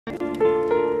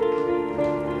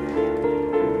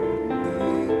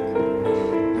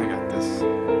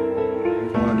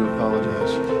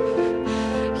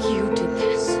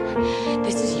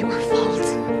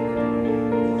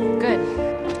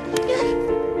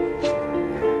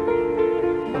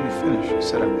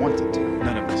said I wanted to.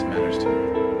 None of this matters to me.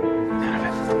 None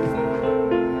of it.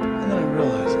 And then I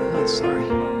realized I'm not sorry.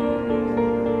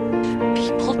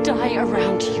 People die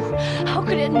around you. How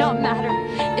could it not matter?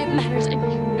 It matters and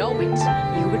you know it.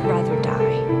 You would rather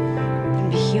die than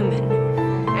be human.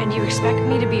 And you expect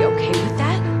me to be okay with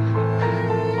that? I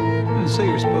didn't say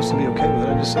you're supposed to be okay with it.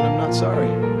 I just said I'm not sorry.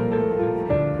 You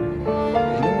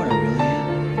know what I really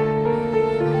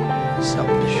am?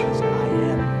 Selfish. I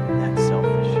am that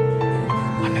selfish.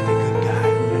 I'm not the good guy,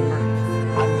 remember?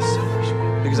 I'm the selfish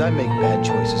one. Because I make bad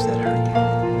choices that hurt you.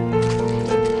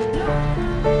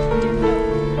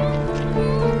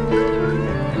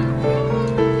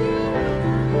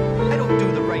 I don't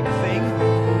do the right thing.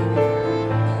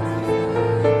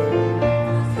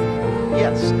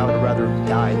 Yes, I would rather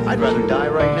die. I'd rather die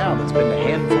right now than spend a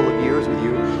handful of years with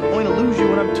you, only to lose you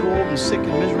when I'm too old and sick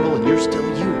and miserable and you're still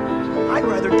you. I'd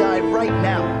rather die right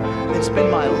now than spend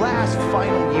my last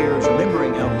final years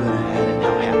remembering how good I had it and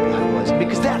how happy I was.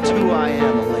 Because that's who I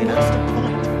am, Elena. That's the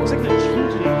point. It's not going to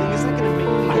change anything. It's not going to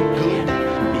make me good.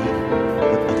 Me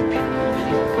with other people.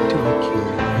 Do I kill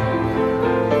you?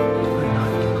 Do I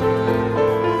not kill you?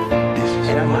 This is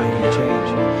and I'm not going to change.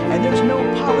 And there's no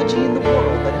apology in the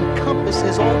world that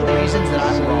encompasses all the reasons that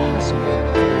I'm wrong.